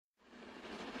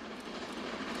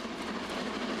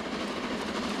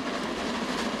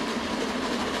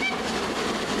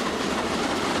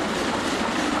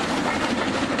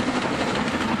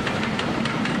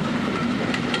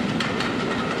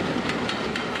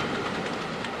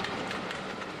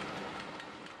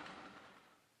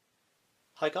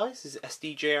Hi guys, this is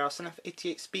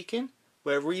SDJRSNF88 speaking,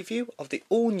 with a review of the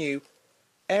all-new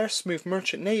Air Smooth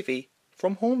Merchant Navy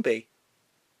from Hornby.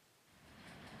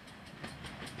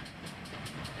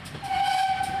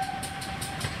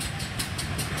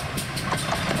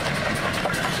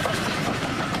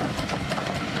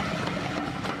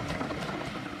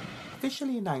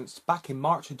 Officially announced back in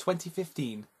March of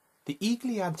 2015, the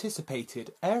eagerly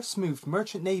anticipated Air Smooth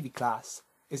Merchant Navy class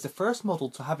is the first model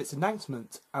to have its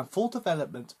announcement and full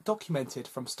development documented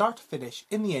from start to finish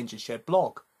in the Engine Shed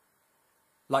blog.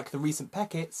 Like the recent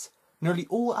Peckets, nearly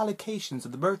all allocations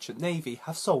of the Merchant Navy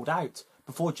have sold out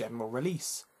before general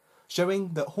release,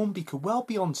 showing that Hornby could well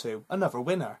be onto another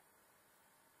winner.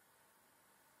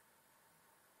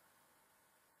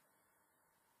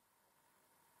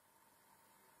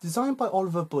 Designed by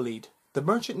Oliver Bulleid, the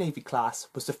Merchant Navy class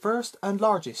was the first and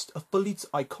largest of Bulleid's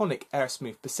iconic Air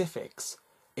Smooth Pacifics,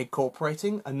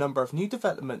 incorporating a number of new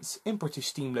developments in British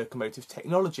steam locomotive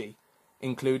technology,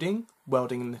 including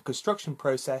welding in the construction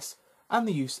process and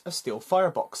the use of steel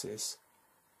fireboxes.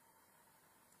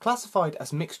 Classified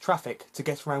as mixed traffic to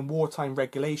get around wartime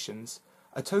regulations,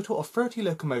 a total of 30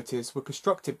 locomotives were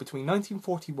constructed between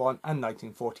 1941 and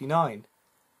 1949.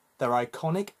 Their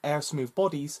iconic air smooth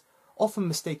bodies, often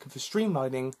mistaken for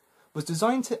streamlining, was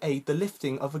designed to aid the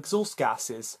lifting of exhaust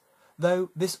gases,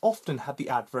 though this often had the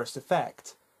adverse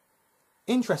effect.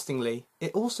 Interestingly,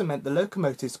 it also meant the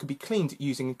locomotives could be cleaned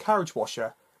using a carriage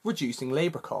washer, reducing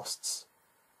labour costs.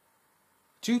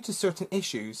 Due to certain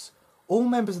issues, all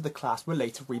members of the class were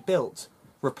later rebuilt,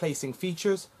 replacing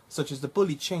features such as the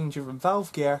Bulleid changeover and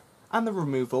valve gear and the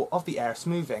removal of the air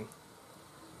smoothing.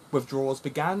 Withdrawals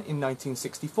began in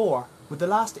 1964, with the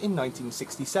last in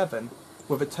 1967,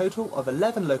 with a total of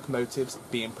 11 locomotives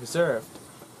being preserved.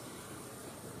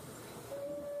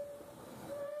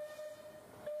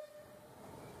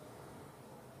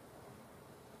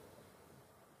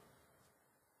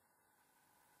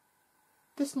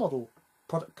 This model,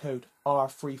 product code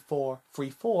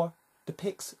R3434,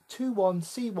 depicts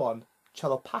 21C1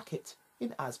 Channel Packet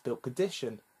in as-built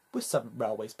condition with Southern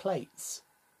Railways plates.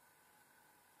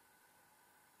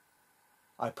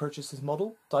 I purchased this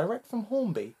model direct from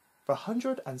Hornby for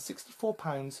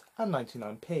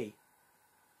 £164.99.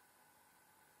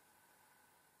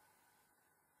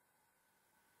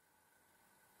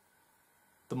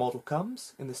 The model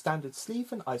comes in the standard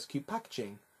sleeve and ice cube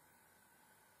packaging.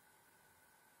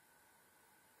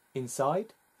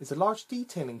 Inside is a large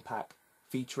detailing pack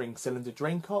featuring cylinder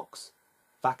drain cocks,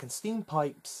 vac and steam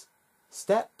pipes,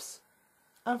 steps,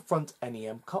 and front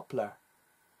NEM coupler.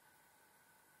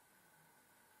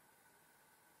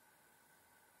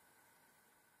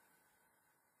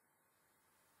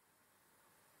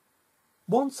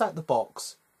 Once out the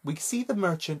box, we see the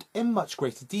Merchant in much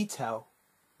greater detail,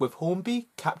 with Hornby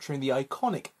capturing the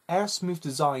iconic air smooth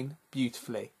design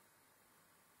beautifully.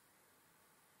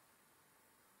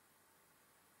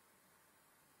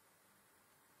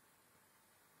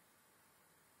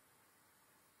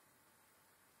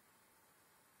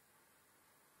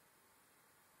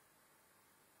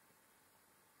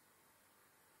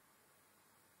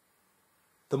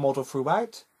 The model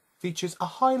throughout features a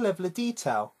high level of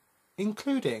detail,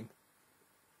 including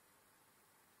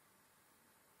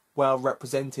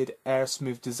well-represented air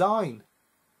smooth design,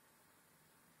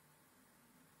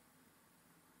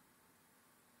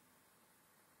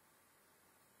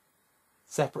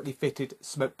 separately fitted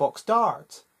smokebox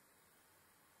dart,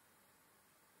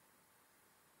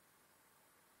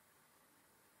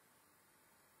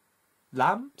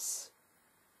 lamps,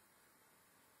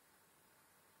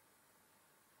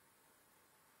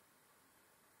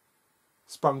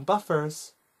 sprung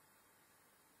buffers,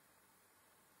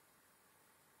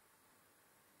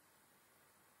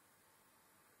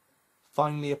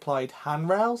 finely applied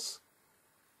handrails,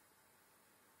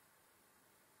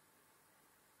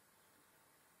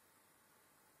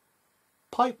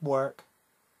 pipework,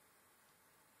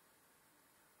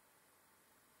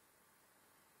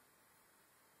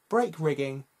 brake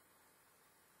rigging,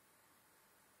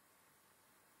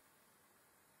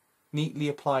 neatly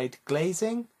applied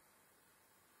glazing,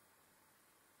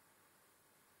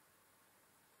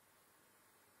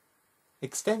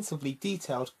 extensively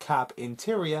detailed cab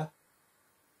interior,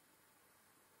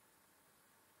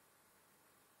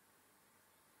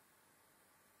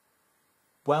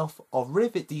 wealth of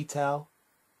rivet detail,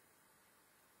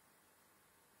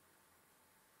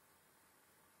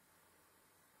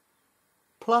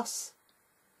 plus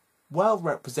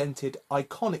well-represented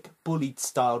iconic Bulleid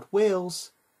styled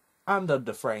wheels and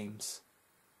underframes.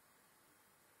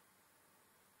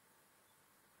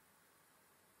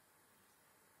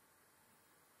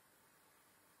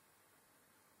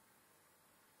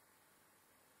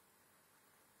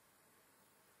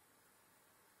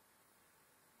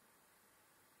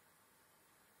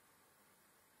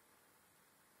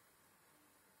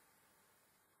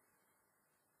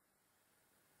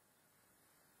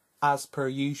 As per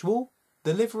usual,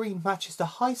 the livery matches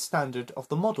the high standard of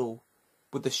the model,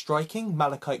 with the striking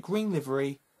malachite green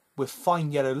livery with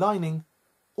fine yellow lining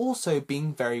also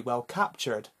being very well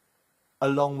captured,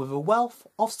 along with a wealth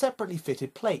of separately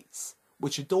fitted plates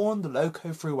which adorn the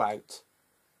loco throughout.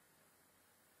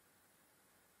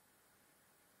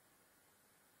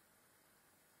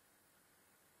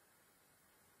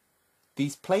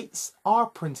 These plates are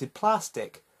printed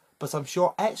plastic, but I'm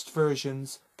sure etched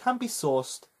versions can be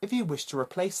sourced if you wish to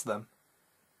replace them.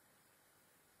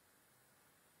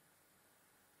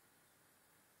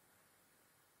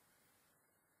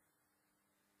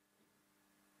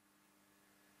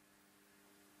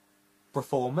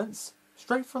 Performance,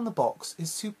 straight from the box,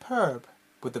 is superb,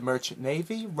 with the Merchant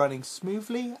Navy running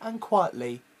smoothly and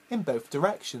quietly in both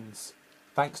directions,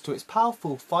 thanks to its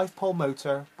powerful 5-pole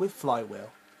motor with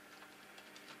flywheel.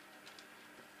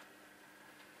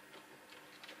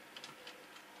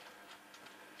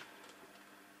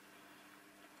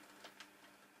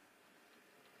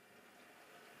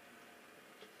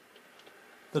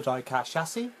 The die-cast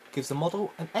chassis gives the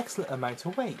model an excellent amount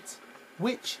of weight,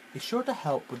 which is sure to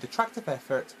help with the tractive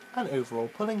effort and overall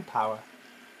pulling power.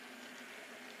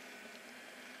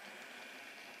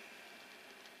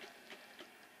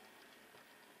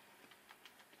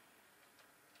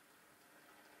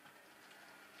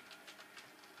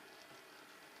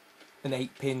 An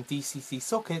 8-pin DCC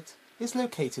socket is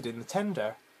located in the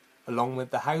tender, along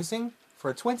with the housing for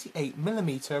a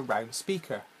 28mm round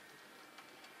speaker.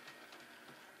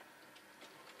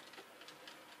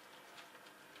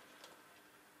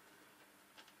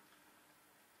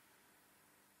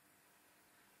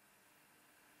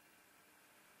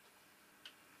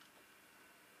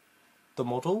 The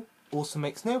model also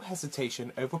makes no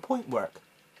hesitation over point work,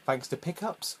 thanks to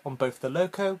pickups on both the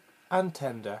loco and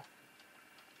tender.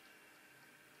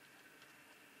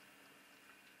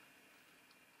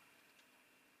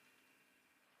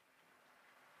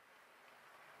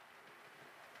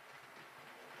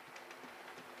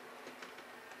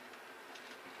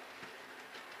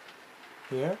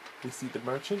 Here we see the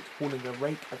merchant hauling a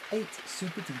rake of 8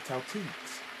 super detailed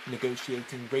teaks,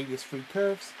 negotiating radius-free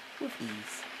curves with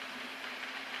ease.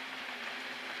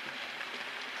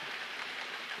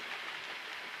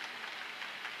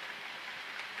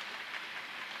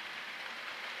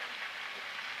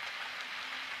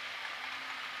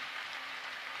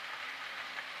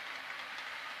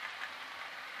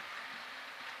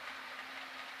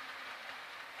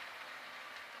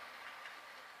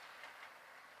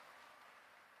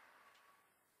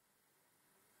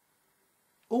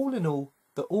 All in all,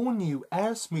 the all-new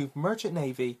Air Smooth Merchant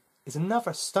Navy is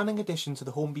another stunning addition to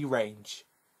the Hornby range.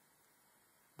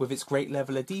 With its great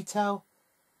level of detail,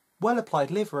 well-applied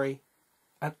livery,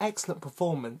 and excellent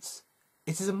performance,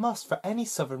 it is a must for any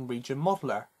Southern region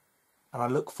modeller, and I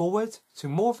look forward to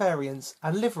more variants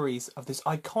and liveries of this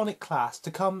iconic class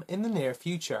to come in the near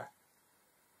future.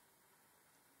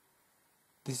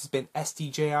 This has been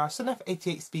SDJR Sun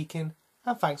F88 speaking,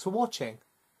 and thanks for watching.